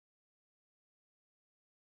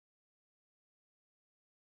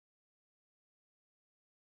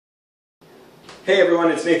Hey everyone,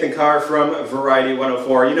 it's Nathan Carr from Variety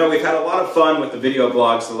 104. You know, we've had a lot of fun with the video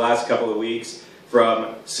blogs the last couple of weeks,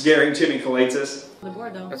 from scaring Timmy Kalaitis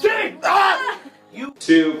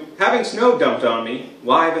to having snow dumped on me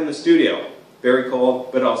live in the studio. Very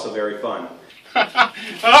cold, but also very fun. Oh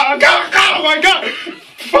my God!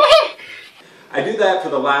 I do that for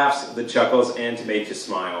the laughs, the chuckles, and to make you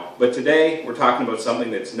smile. But today, we're talking about something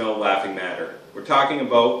that's no laughing matter. We're talking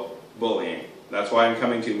about bullying. That's why I'm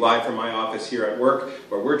coming to you live from my office here at work,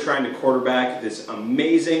 where we're trying to quarterback this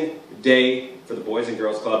amazing day for the Boys and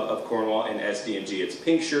Girls Club of Cornwall and SD&G. It's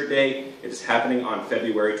Pink Shirt Day. It is happening on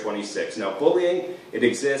February 26th. Now, bullying, it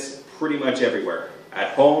exists pretty much everywhere.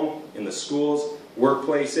 At home, in the schools,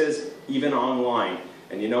 workplaces, even online.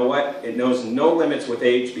 And you know what? It knows no limits with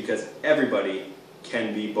age because everybody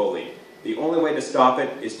can be bullied. The only way to stop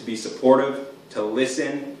it is to be supportive, to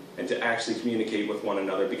listen, and to actually communicate with one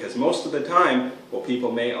another, because most of the time, while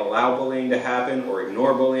people may allow bullying to happen or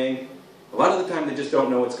ignore bullying, a lot of the time they just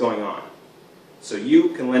don't know what's going on. So you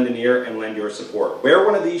can lend an ear and lend your support. Wear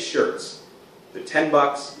one of these shirts. They're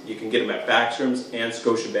 $10. You can get them at Backstrom's and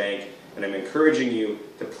Scotiabank, and I'm encouraging you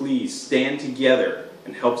to please stand together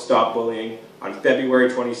and help stop bullying. On February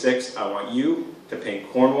 26th, I want you to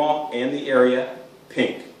paint Cornwall and the area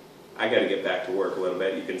pink. I got to get back to work a little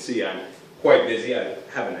bit. You can see I'm quite busy. I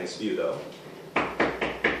have a nice view though.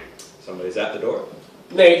 Somebody's at the door.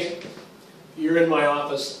 Nate, you're in my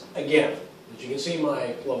office again. As you can see,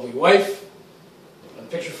 my lovely wife on the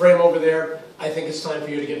picture frame over there. I think it's time for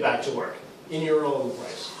you to get back to work in your own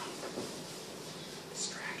place.